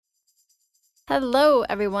Hello,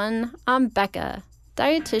 everyone. I'm Becca,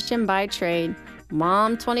 dietitian by trade,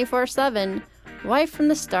 mom 24/7, wife from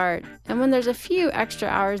the start, and when there's a few extra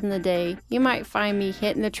hours in the day, you might find me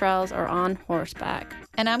hitting the trails or on horseback.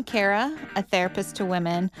 And I'm Kara, a therapist to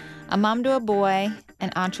women, a mom to a boy,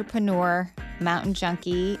 an entrepreneur, mountain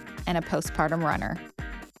junkie, and a postpartum runner.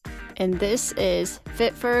 And this is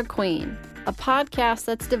Fit for a Queen, a podcast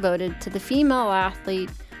that's devoted to the female athlete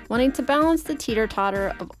wanting to balance the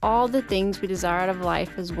teeter-totter of all the things we desire out of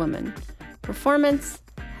life as women: performance,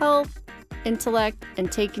 health, intellect,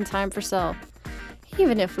 and taking time for self,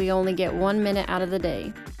 even if we only get 1 minute out of the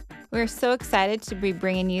day. We're so excited to be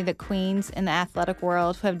bringing you the queens in the athletic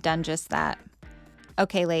world who have done just that.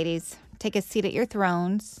 Okay, ladies, take a seat at your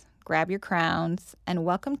thrones, grab your crowns, and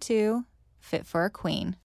welcome to Fit for a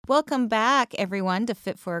Queen. Welcome back, everyone, to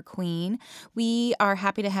Fit for a Queen. We are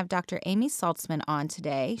happy to have Dr. Amy Saltzman on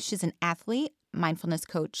today. She's an athlete, mindfulness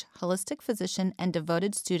coach, holistic physician, and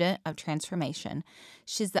devoted student of transformation.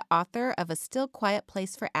 She's the author of A Still Quiet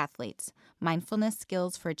Place for Athletes, Mindfulness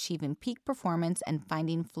Skills for Achieving Peak Performance and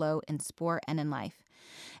Finding Flow in Sport and in Life.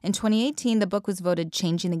 In 2018, the book was voted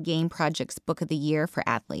Changing the Game Project's Book of the Year for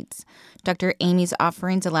athletes. Dr. Amy's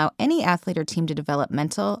offerings allow any athlete or team to develop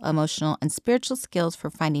mental, emotional, and spiritual skills for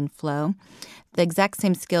finding flow. The exact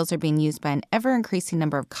same skills are being used by an ever-increasing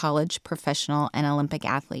number of college, professional, and Olympic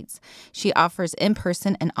athletes. She offers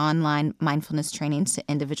in-person and online mindfulness trainings to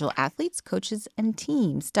individual athletes, coaches, and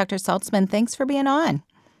teams. Dr. Saltzman, thanks for being on.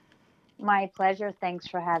 My pleasure. Thanks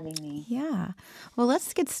for having me. Yeah. Well,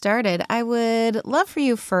 let's get started. I would love for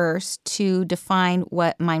you first to define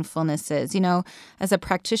what mindfulness is. You know, as a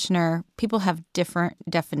practitioner, people have different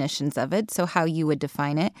definitions of it. So how you would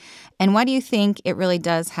define it, and why do you think it really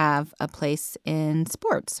does have a place in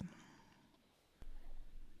sports?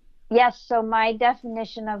 Yes. So my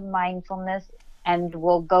definition of mindfulness, and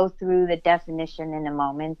we'll go through the definition in a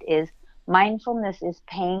moment, is mindfulness is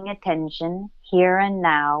paying attention here and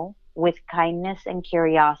now with kindness and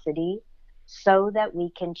curiosity so that we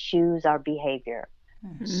can choose our behavior.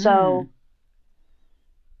 Mm-hmm. So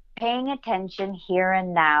paying attention here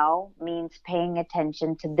and now means paying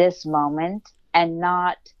attention to this moment and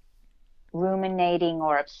not ruminating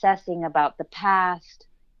or obsessing about the past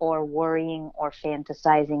or worrying or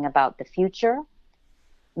fantasizing about the future.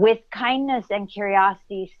 With kindness and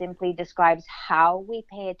curiosity simply describes how we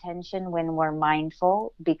pay attention when we're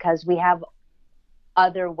mindful, because we have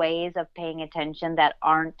other ways of paying attention that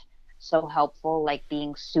aren't so helpful, like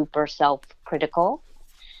being super self-critical.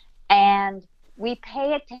 And we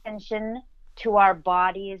pay attention to our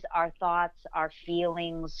bodies, our thoughts, our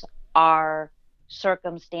feelings, our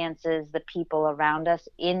circumstances, the people around us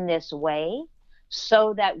in this way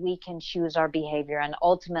so that we can choose our behavior. And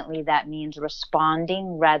ultimately that means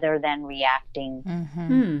responding rather than reacting.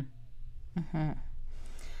 Mm-hmm. Mm-hmm.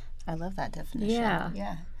 I love that definition.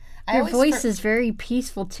 Yeah. Your voice is very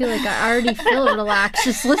peaceful, too. Like, I already feel relaxed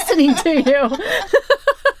just listening to you.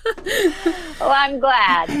 Well, I'm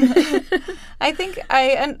glad. I think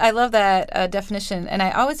I love that definition. And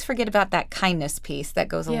I always forget about that kindness piece that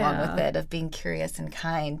goes along with it, of being curious and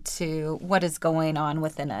kind to what is going on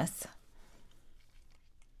within us.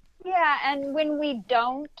 Yeah, and when we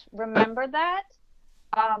don't remember that,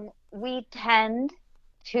 we tend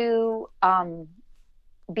to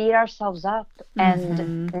beat ourselves up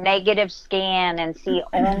and negative scan and see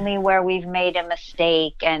only where we've made a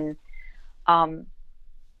mistake. And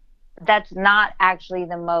that's not actually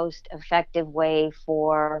the most effective way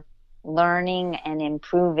for learning and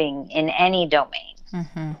improving in any domain.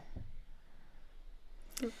 Mm-hmm.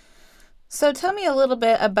 So tell me a little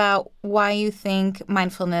bit about why you think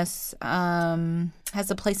mindfulness has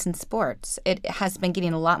a place in sports. It has been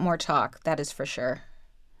getting a lot more talk, that is for sure.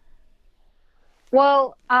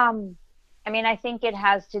 Well, I think it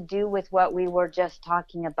has to do with what we were just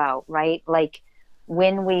talking about, right? Like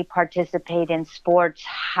when we participate in sports,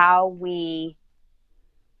 the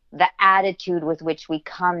attitude with which we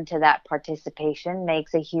come to that participation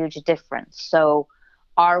makes a huge difference. So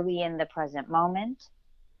are we in the present moment?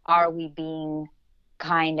 Are we being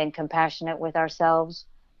kind and compassionate with ourselves?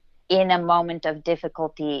 In a moment of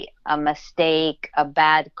difficulty, a mistake, a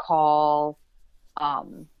bad call,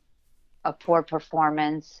 a poor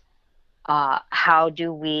performance, how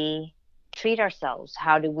do we treat ourselves?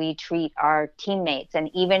 How do we treat our teammates?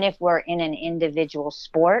 And even if we're in an individual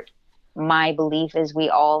sport, my belief is we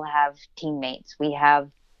all have teammates. We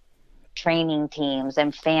have training teams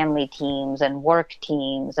and family teams and work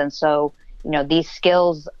teams. And so, these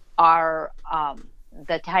skills are,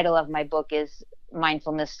 the title of my book is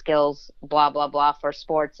Mindfulness Skills, blah, blah, blah, for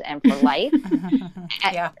sports and for life.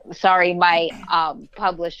 Yeah. Sorry, my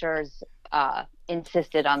publishers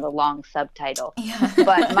insisted on the long subtitle. Yeah.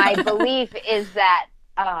 But my belief is that,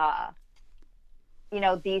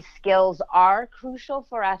 these skills are crucial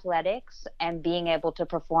for athletics and being able to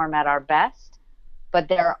perform at our best, but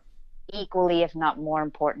they're equally, if not more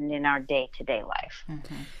important in our day-to-day life.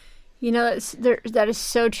 Mm-hmm. That is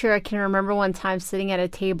so true. I can remember one time sitting at a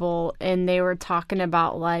table and they were talking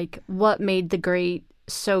about like what made the great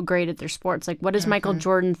so great at their sports. Like, what does Michael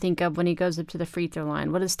Jordan think of when he goes up to the free throw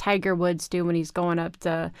line? What does Tiger Woods do when he's going up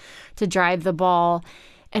to drive the ball?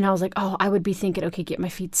 And I was like, oh, I would be thinking, okay, get my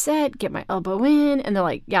feet set, get my elbow in. And they're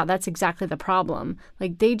like, yeah, that's exactly the problem.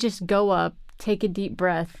 Like, they just go up, take a deep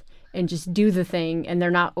breath, and just do the thing, and they're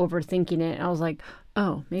not overthinking it. And I was like,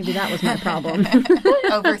 oh, maybe that was my problem.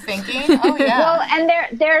 Overthinking? Oh, yeah. Well, and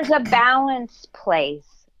there's a balance place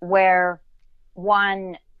where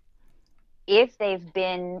one, if they've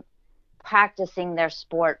been practicing their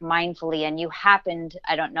sport mindfully and you happened,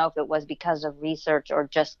 I don't know if it was because of research or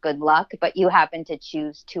just good luck, but you happen to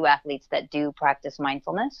choose two athletes that do practice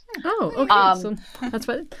mindfulness. Oh, okay. So that's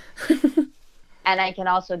what. And I can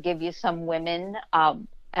also give you some women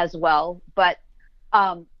as well. But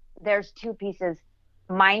there's two pieces.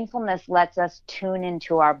 Mindfulness lets us tune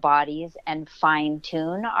into our bodies and fine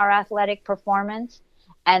tune our athletic performance.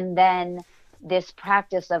 And then this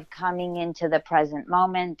practice of coming into the present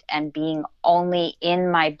moment and being only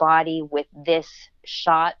in my body with this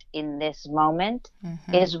shot in this moment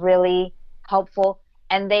is really helpful.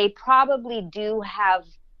 And they probably do have,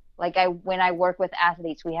 when I work with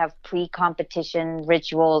athletes, we have pre-competition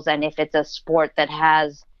rituals. And if it's a sport that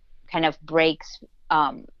has kind of breaks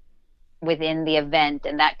within the event,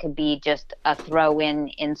 and that could be just a throw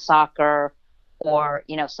in soccer, or,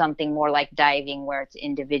 something more like diving where it's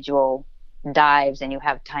individual dives and you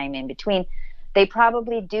have time in between, they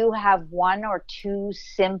probably do have one or two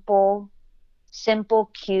simple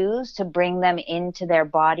cues to bring them into their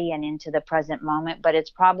body and into the present moment. But it's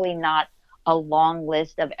probably not a long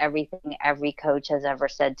list of everything every coach has ever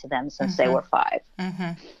said to them since they were 5.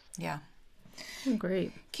 Yeah. Oh,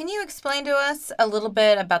 great. Can you explain to us a little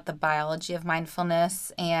bit about the biology of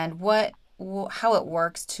mindfulness and how it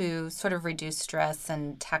works to sort of reduce stress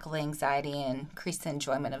and tackle anxiety and increase the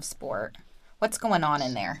enjoyment of sport? What's going on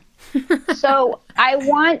in there? So I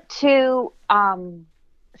want to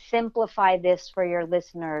simplify this for your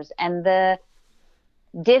listeners. And the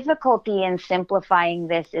difficulty in simplifying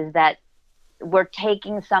this is that we're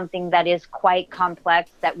taking something that is quite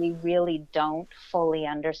complex that we really don't fully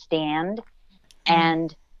understand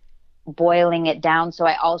and boiling it down. So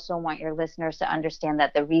I also want your listeners to understand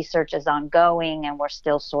that the research is ongoing and we're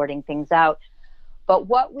still sorting things out. But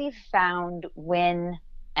what we've found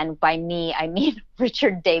and by me, I mean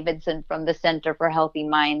Richard Davidson from the Center for Healthy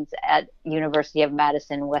Minds at University of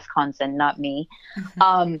Madison, Wisconsin, not me.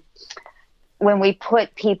 When we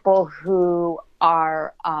put people who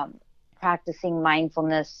are practicing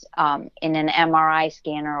mindfulness in an MRI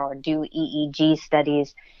scanner or do EEG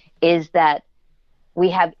studies, is that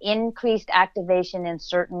we have increased activation in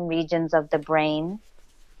certain regions of the brain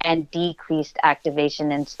and decreased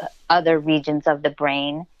activation in other regions of the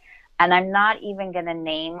brain. And I'm not even going to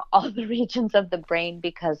name all the regions of the brain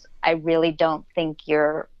because I really don't think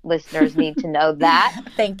your listeners need to know that.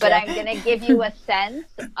 Thank you. But I'm going to give you a sense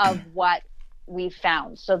of what we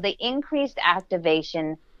found. So the increased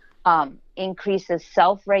activation increases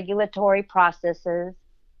self-regulatory processes,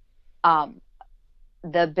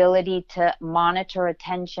 the ability to monitor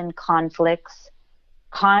attention conflicts,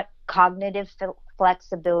 cognitive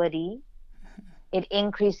flexibility. It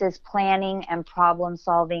increases planning and problem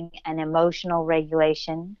solving and emotional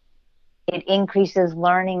regulation. It increases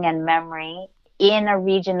learning and memory in a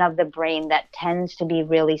region of the brain that tends to be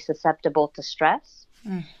really susceptible to stress.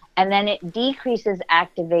 And then it decreases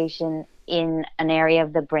activation in an area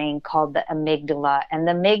of the brain called the amygdala. And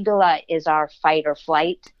the amygdala is our fight or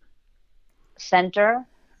flight center.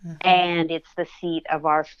 And it's the seat of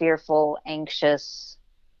our fearful, anxious,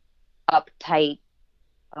 uptight,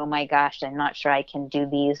 oh my gosh, I'm not sure I can do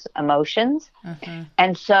these emotions.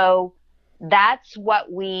 And so that's what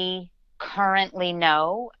we currently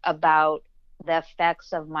know about the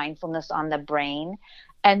effects of mindfulness on the brain.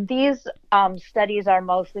 And these studies are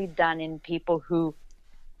mostly done in people who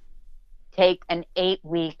take an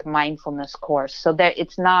 8-week mindfulness course. So that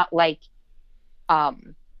it's not like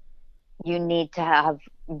you need to have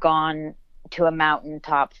gone to a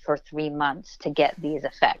mountaintop for 3 months to get these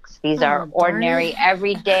effects. These are ordinary,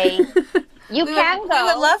 everyday. You can go. We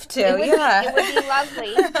would love to. It would be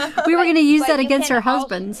lovely. We were going to use that against our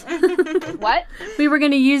husbands. What? We were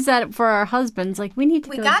going to use that for our husbands. Like, we need to.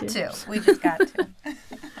 We got to. We just got to.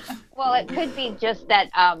 Well, it could be just that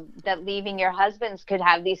that leaving your husbands could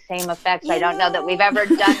have these same effects. You I don't know that we've ever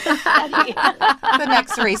done the study. The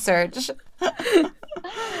next research.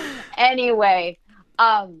 Anyway,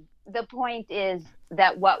 the point is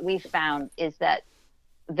that what we found is that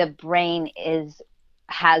the brain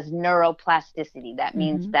has neuroplasticity. That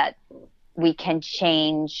means that we can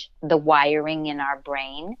change the wiring in our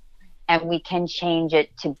brain, and we can change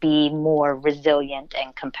it to be more resilient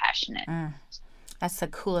and compassionate. That's the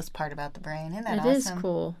coolest part about the brain. Isn't that awesome? It is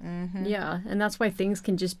cool. Yeah, and that's why things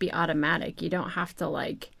can just be automatic. You don't have to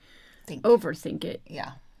overthink it.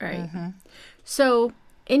 Yeah. Right. So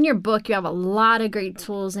in your book, you have a lot of great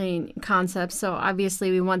tools and concepts. So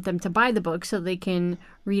obviously we want them to buy the book so they can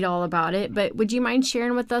read all about it. But would you mind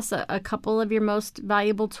sharing with us a couple of your most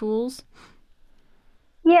valuable tools?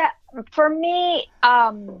 Yeah, for me,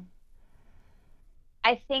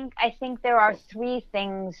 I think there are 3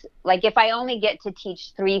 things. Like, if I only get to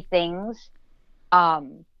teach 3 things,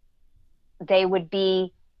 they would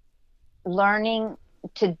be learning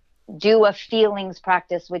to do a feelings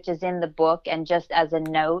practice, which is in the book. And just as a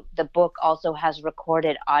note, the book also has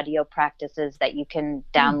recorded audio practices that you can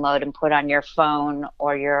download and put on your phone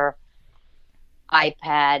or your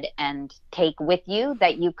iPad and take with you,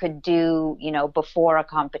 that you could do, before a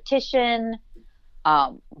competition,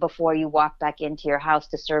 before you walk back into your house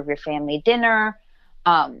to serve your family dinner,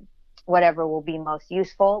 whatever will be most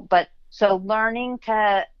useful. But so learning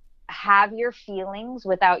to have your feelings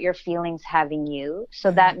without your feelings having you. So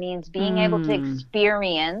that means being able to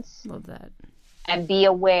experience Love that. and be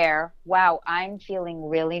aware, wow, I'm feeling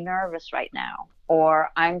really nervous right now, or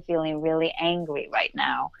I'm feeling really angry right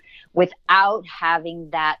now, without having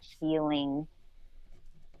that feeling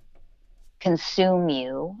consume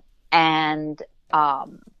you and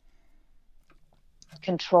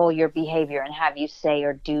control your behavior and have you say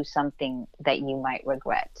or do something that you might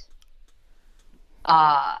regret.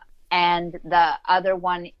 And the other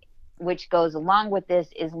one, which goes along with this,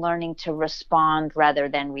 is learning to respond rather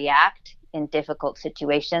than react in difficult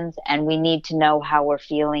situations. And we need to know how we're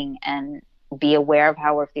feeling and be aware of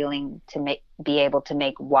how we're feeling to be able to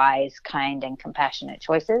make wise, kind, and compassionate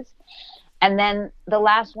choices. And then the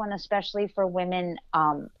last one, especially for women,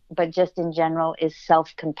 but just in general, is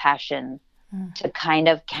self-compassion, to kind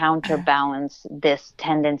of counterbalance this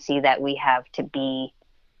tendency that we have to be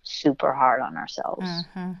super hard on ourselves.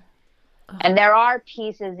 And there are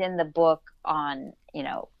pieces in the book on,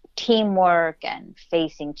 teamwork and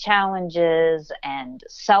facing challenges and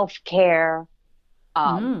self-care,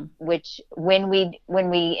 which when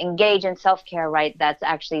we engage in self-care, right, that's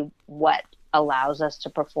actually what allows us to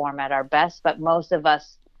perform at our best. But most of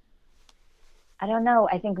us, I don't know,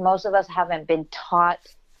 I think most of us haven't been taught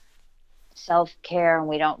self-care, and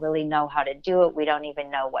we don't really know how to do it. We don't even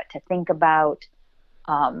know what to think about.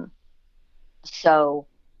 So,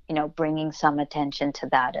 bringing some attention to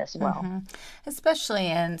that as well. Especially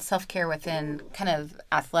in self-care within kind of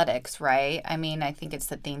athletics, right? I mean, I think it's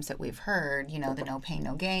the themes that we've heard, the no pain,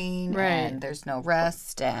 no gain, right, and there's no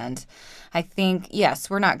rest. And I think, yes,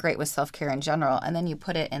 we're not great with self-care in general. And then you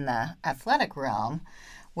put it in the athletic realm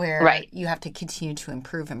where you have to continue to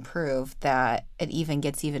improve, that it even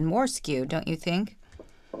gets even more skewed, don't you think?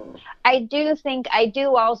 I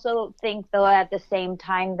do also think, though, at the same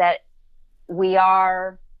time, that we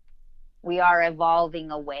are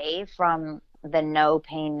evolving away from the no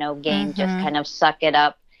pain, no gain, just kind of suck it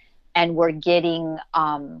up. And we're getting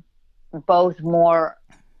both more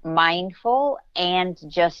mindful and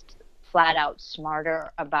just flat out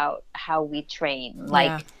smarter about how we train,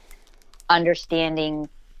 like understanding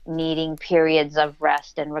needing periods of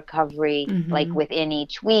rest and recovery, like within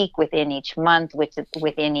each week, within each month,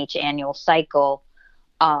 within each annual cycle.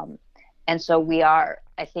 And so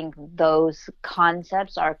I think those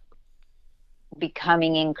concepts are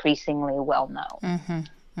becoming increasingly well known.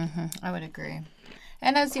 I would agree.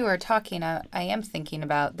 And as you were talking, I am thinking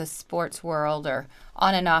about the sports world, or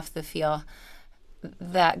on and off the field,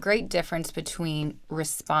 that great difference between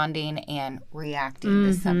responding and reacting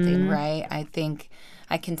to something, right? I think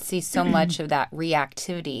I can see so much of that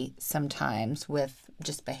reactivity sometimes with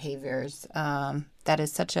just behaviors. That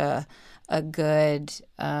is such a good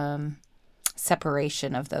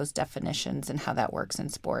separation of those definitions and how that works in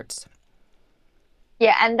sports.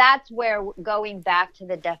 Yeah, and that's where, going back to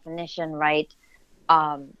the definition, right,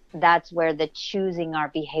 that's where the choosing our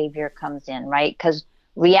behavior comes in, right? Because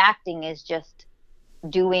reacting is just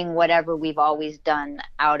doing whatever we've always done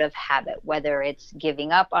out of habit, whether it's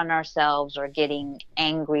giving up on ourselves or getting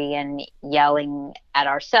angry and yelling at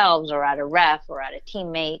ourselves or at a ref or at a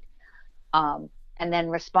teammate. And then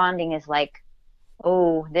responding is like,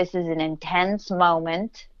 oh, this is an intense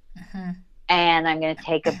moment. and I'm going to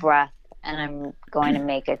take a breath, and I'm going to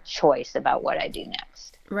make a choice about what I do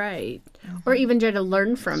next. Right. Or even try to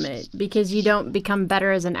learn from it, because you don't become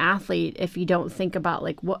better as an athlete if you don't think about,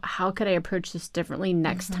 like, how could I approach this differently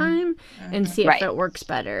next time and see if it works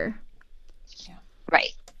better.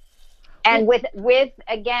 Right. And with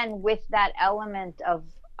that element of,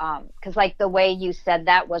 because like the way you said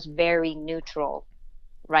that was very neutral,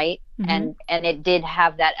 right? And it did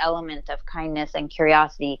have that element of kindness and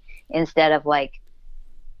curiosity instead of like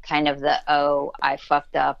kind of the, oh, I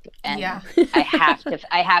fucked up and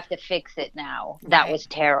I have to fix it now. That was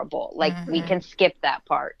terrible. Like we can skip that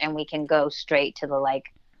part and we can go straight to the like,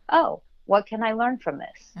 oh, what can I learn from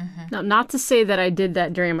this? Now, not to say that I did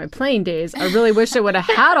that during my playing days. I really wish I would have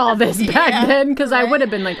had all this back then, because I would have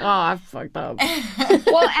been like, oh, I fucked up.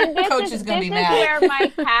 Well, and this is where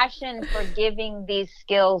my passion for giving these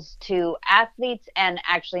skills to athletes, and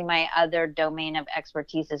actually my other domain of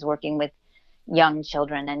expertise is working with young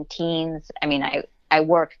children and teens. I mean, I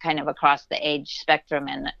work kind of across the age spectrum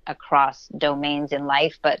and across domains in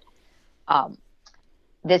life, but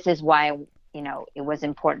this is why it was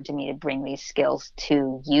important to me to bring these skills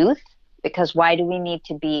to youth, because why do we need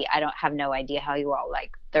to be, I don't have no idea how you all,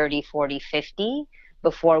 like 30, 40, 50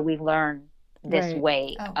 before we learn this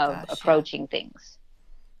way of approaching things.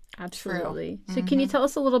 Absolutely. So can you tell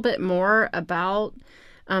us a little bit more about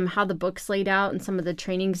how the book's laid out and some of the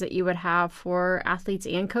trainings that you would have for athletes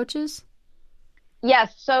and coaches?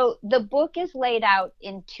 Yes. So the book is laid out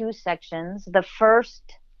in 2 sections. The first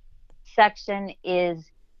section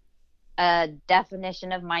is a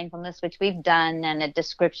definition of mindfulness, which we've done, and a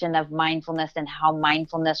description of mindfulness and how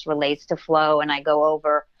mindfulness relates to flow. And I go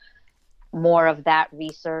over more of that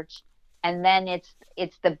research. And then it's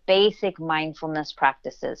the basic mindfulness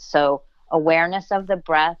practices. So awareness of the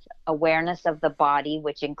breath, awareness of the body,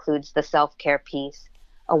 which includes the self-care piece,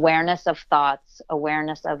 awareness of thoughts,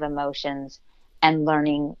 awareness of emotions, and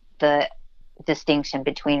learning the distinction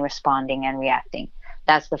between responding and reacting.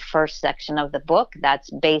 That's the first section of the book.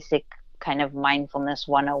 That's basic kind of mindfulness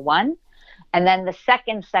 101. And then the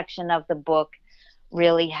second section of the book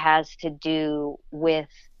really has to do with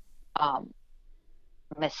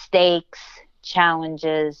mistakes,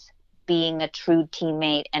 challenges, being a true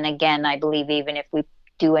teammate. And again, I believe even if we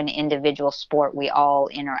do an individual sport, we all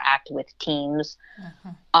interact with teams.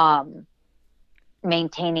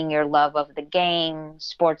 Maintaining your love of the game,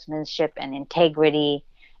 sportsmanship and integrity.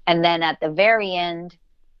 And then at the very end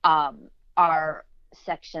are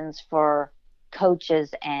sections for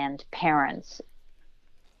coaches and parents.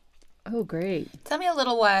 Oh, great. Tell me a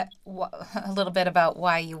little bit about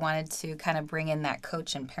why you wanted to kind of bring in that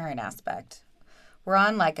coach and parent aspect. We're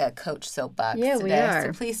on like a coach soapbox today, we are.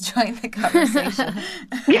 So please join the conversation.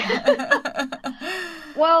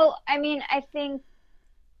 Well, I mean, I think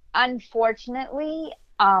unfortunately,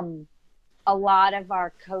 a lot of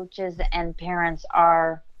our coaches and parents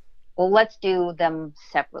are, well, let's do them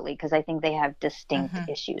separately because I think they have distinct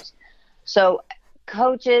issues. So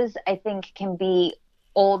coaches, I think, can be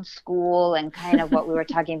old school and kind of what we were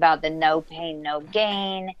talking about, the no pain, no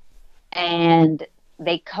gain. And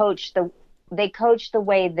they coach the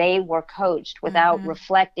way they were coached without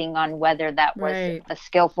reflecting on whether that was a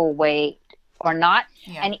skillful way or not.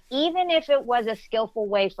 Yeah. And even if it was a skillful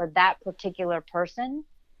way for that particular person,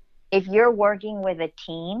 if you're working with a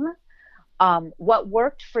team, what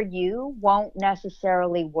worked for you won't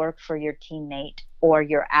necessarily work for your teammate or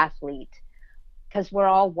your athlete, because we're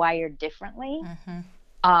all wired differently.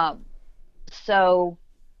 So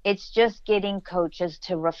it's just getting coaches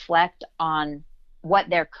to reflect on what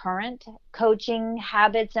their current coaching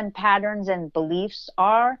habits and patterns and beliefs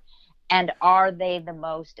are, and are they the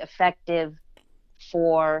most effective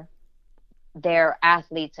for their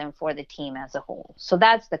athletes and for the team as a whole. So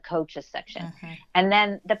that's the coaches section. And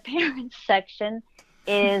then the parents section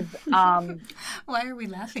is why are we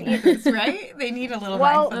laughing at this, right? They need a little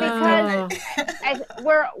because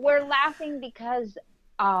we're laughing because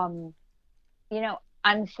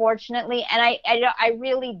unfortunately, and I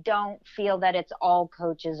really don't feel that it's all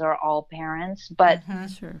coaches or all parents, but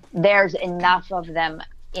there's enough of them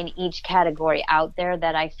in each category out there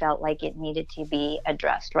that I felt like it needed to be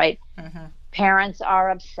addressed, right? Parents are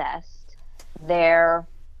obsessed. They're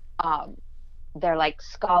like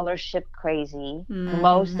scholarship crazy.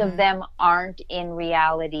 Most of them aren't in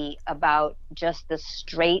reality about just the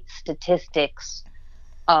straight statistics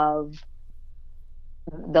of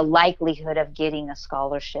the likelihood of getting a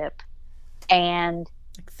scholarship. And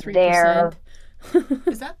like 3%. They're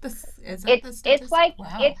is that the statistic?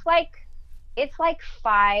 It's like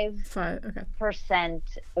 5%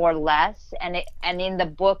 or less, and in the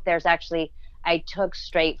book there's actually I took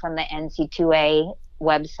straight from the NC2A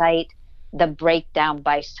website the breakdown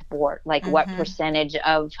by sport, like what percentage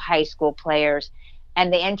of high school players.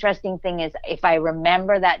 And the interesting thing is, if I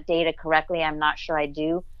remember that data correctly, I'm not sure I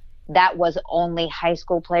do, that was only high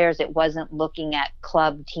school players. It wasn't looking at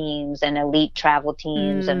club teams and elite travel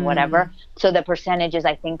teams and whatever. So the percentages,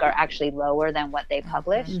 I think, are actually lower than what they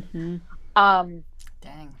published. Dang. And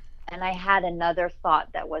I had another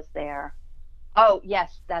thought that was there. Oh,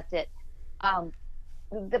 yes, that's it.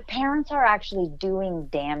 The parents are actually doing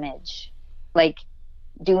damage to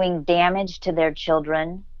their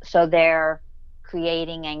children. So they're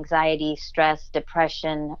creating anxiety, stress,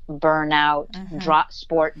 depression, burnout,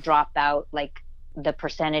 sport dropout. Like the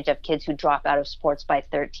percentage of kids who drop out of sports by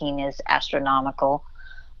 13 is astronomical.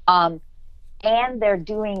 And they're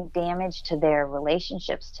doing damage to their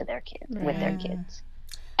relationships to their kids, with their kids.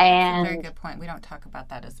 And that's a very good point. We don't talk about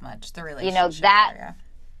that as much. The relationship. You know, that,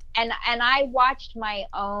 and I watched my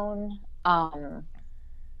own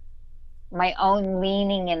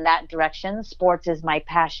leaning in that direction. Sports is my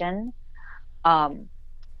passion.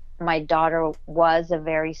 My daughter was a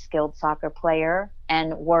very skilled soccer player,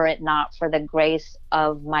 and were it not for the grace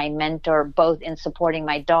of my mentor, both in supporting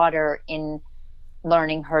my daughter in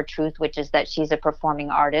learning her truth, which is that she's a performing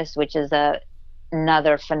artist, which is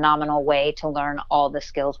another phenomenal way to learn all the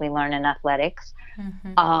skills we learn in athletics.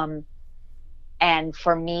 And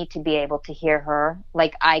for me to be able to hear her,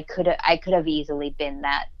 like I could have easily been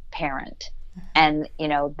that parent. And, you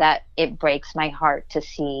know, that it breaks my heart to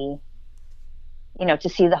see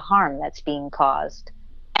the harm that's being caused.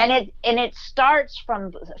 And it starts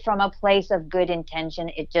from a place of good intention.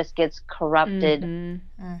 It just gets corrupted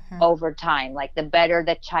over time. Like the better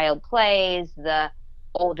the child plays, the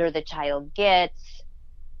older the child gets,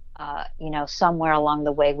 somewhere along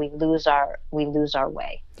the way we lose our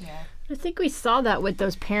way. Yeah. I think we saw that with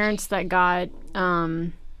those parents that got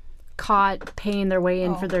caught paying their way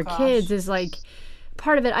in for their kids. Is like,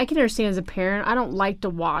 part of it I can understand as a parent. I don't like to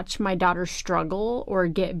watch my daughter struggle or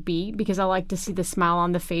get beat because I like to see the smile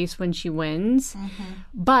on the face when she wins.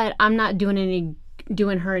 But I'm not doing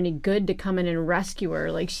her any good to come in and rescue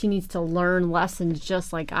her. Like, she needs to learn lessons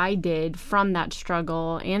just like I did from that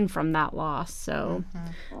struggle and from that loss. So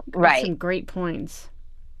some great points.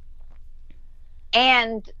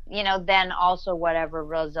 And, then also whatever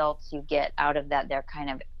results you get out of that, they're kind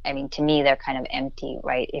of, to me, they're kind of empty,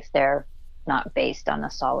 right? If they're not based on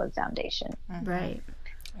a solid foundation. Right.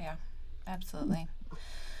 Yeah, absolutely.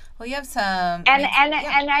 Well, you have some... And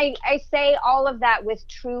I say all of that with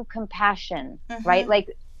true compassion, right?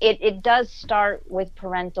 Like, it does start with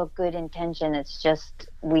parental good intention. It's just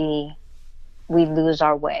we lose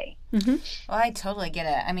our way. Well, I totally get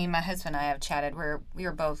it. I mean, my husband and I have chatted. We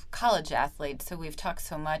are both college athletes, so we've talked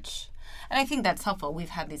so much. And I think that's helpful. We've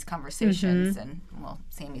had these conversations, and, well,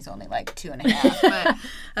 Sammy's only like 2.5. But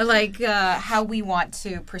I like how we want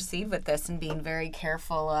to proceed with this and being very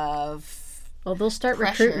careful of... Well, they'll start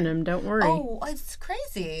pressure. Recruiting them. Don't worry. Oh, it's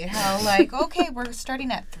crazy how, like, okay, we're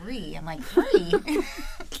starting at 3. I'm like, 3?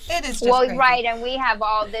 It is just crazy. Right, and we have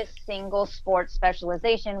all this single sport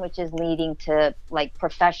specialization, which is leading to, like,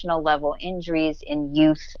 professional level injuries in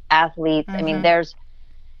youth athletes. I mean, there's,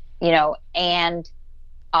 and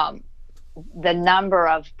the number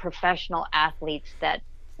of professional athletes that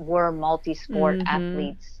were multi-sport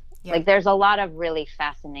athletes. Yep. Like, there's a lot of really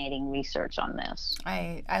fascinating research on this.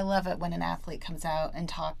 I love it when an athlete comes out and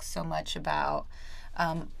talks so much about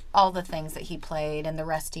all the things that he played and the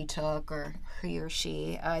rest he took, or he or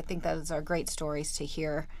she. I think those are great stories to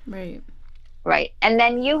hear. Right. Right. And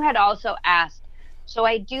then you had also asked, so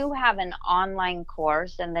I do have an online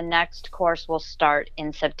course, and the next course will start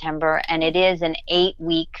in September, and it is an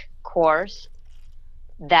 8-week course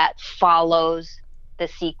that follows the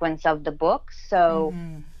sequence of the book. So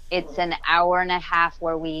it's an hour and a half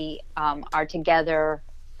where we are together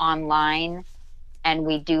online, and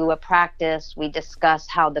we do a practice. We discuss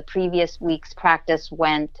how the previous week's practice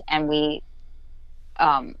went, and we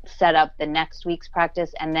set up the next week's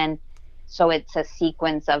practice. And then, so it's a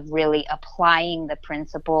sequence of really applying the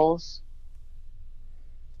principles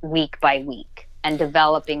week by week and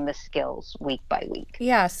developing the skills week by week.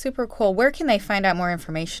 Yeah, super cool. Where can they find out more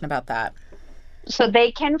information about that? So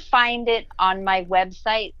they can find it on my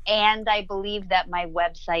website, and I believe that my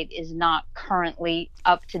website is not currently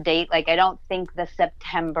up to date. Like, I don't think the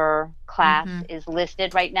September class is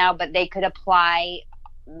listed right now, but they could apply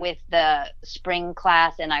with the spring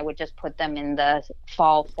class, and I would just put them in the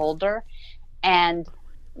fall folder. And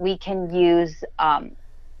we can use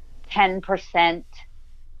 10%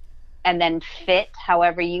 and then FIT,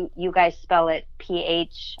 however you guys spell it, PHIT.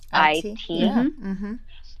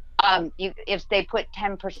 If they put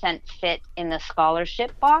 10% fit in the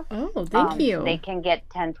scholarship box, Oh, thank you. They can get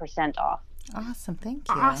 10% off. Awesome. Thank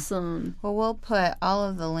you. Awesome. Well, we'll put all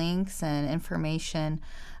of the links and information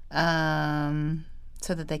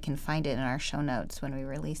so that they can find it in our show notes when we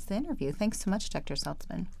release the interview. Thanks so much, Dr.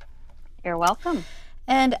 Saltzman. You're welcome.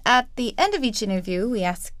 And at the end of each interview, we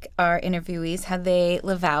ask our interviewees how they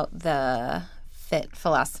live out the FIT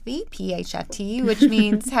philosophy, PHFT, which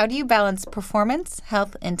means how do you balance performance,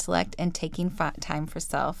 health, intellect, and taking time for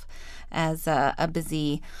self as a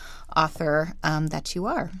busy author that you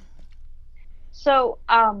are? So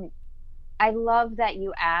I love that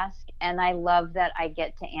you ask, and I love that I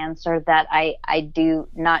get to answer that. I do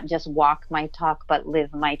not just walk my talk, but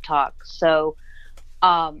live my talk. So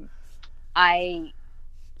I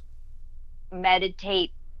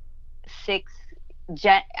meditate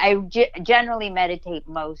generally meditate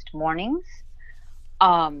most mornings,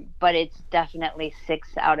 but it's definitely 6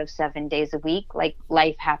 out of 7 days a week. Like,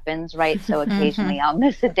 life happens, right? So occasionally I'll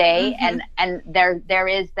miss a day, and there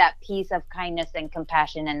is that piece of kindness and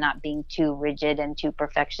compassion and not being too rigid and too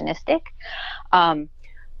perfectionistic.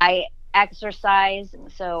 I exercise,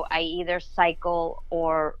 so I either cycle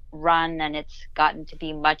or run, and it's gotten to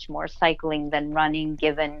be much more cycling than running,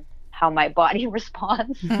 given how my body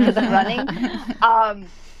responds to the running.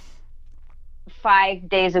 5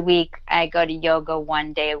 days a week, I go to yoga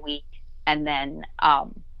 1 day a week. And then,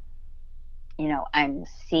 I'm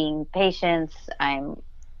seeing patients, I'm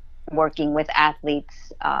working with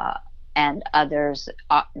athletes and others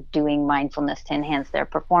doing mindfulness to enhance their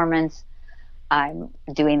performance. I'm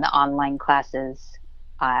doing the online classes.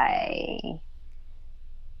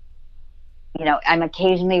 I'm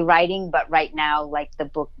occasionally writing, but right now, like,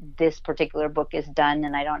 this particular book is done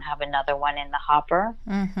and I don't have another one in the hopper.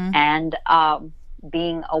 And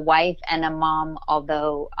being a wife and a mom,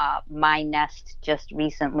 although my nest just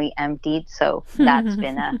recently emptied, so that's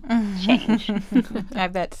been a change. I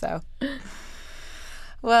bet so.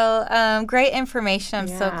 Well, great information. I'm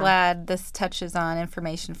so glad this touches on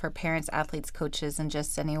information for parents, athletes, coaches, and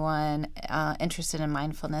just anyone interested in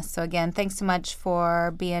mindfulness. So again, thanks so much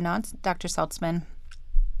for being on, Dr. Saltzman.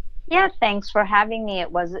 Yeah, thanks for having me.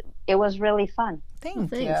 It was really fun.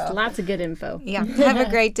 Thanks. Lots of good info. Yeah. Have a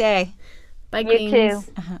great day. Bye, Queens. You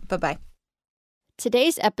too. Bye-bye.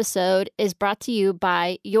 Today's episode is brought to you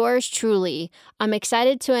by yours truly. I'm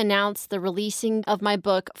excited to announce the releasing of my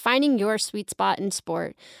book, Finding Your Sweet Spot in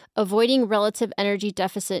Sport, Avoiding Relative Energy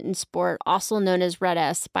Deficit in Sport, also known as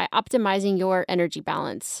RED-S, by optimizing your energy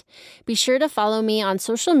balance. Be sure to follow me on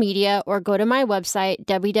social media or go to my website,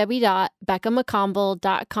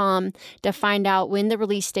 www.beccamccombel.com, to find out when the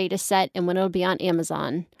release date is set and when it'll be on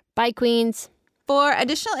Amazon. Bye, Queens. For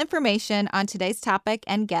additional information on today's topic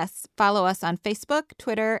and guests, follow us on Facebook,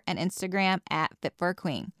 Twitter, and Instagram at Fit for a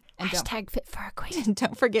Queen. And # Fit for a Queen.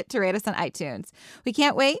 Don't forget to rate us on iTunes. We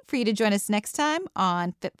can't wait for you to join us next time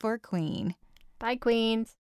on Fit for a Queen. Bye, Queens.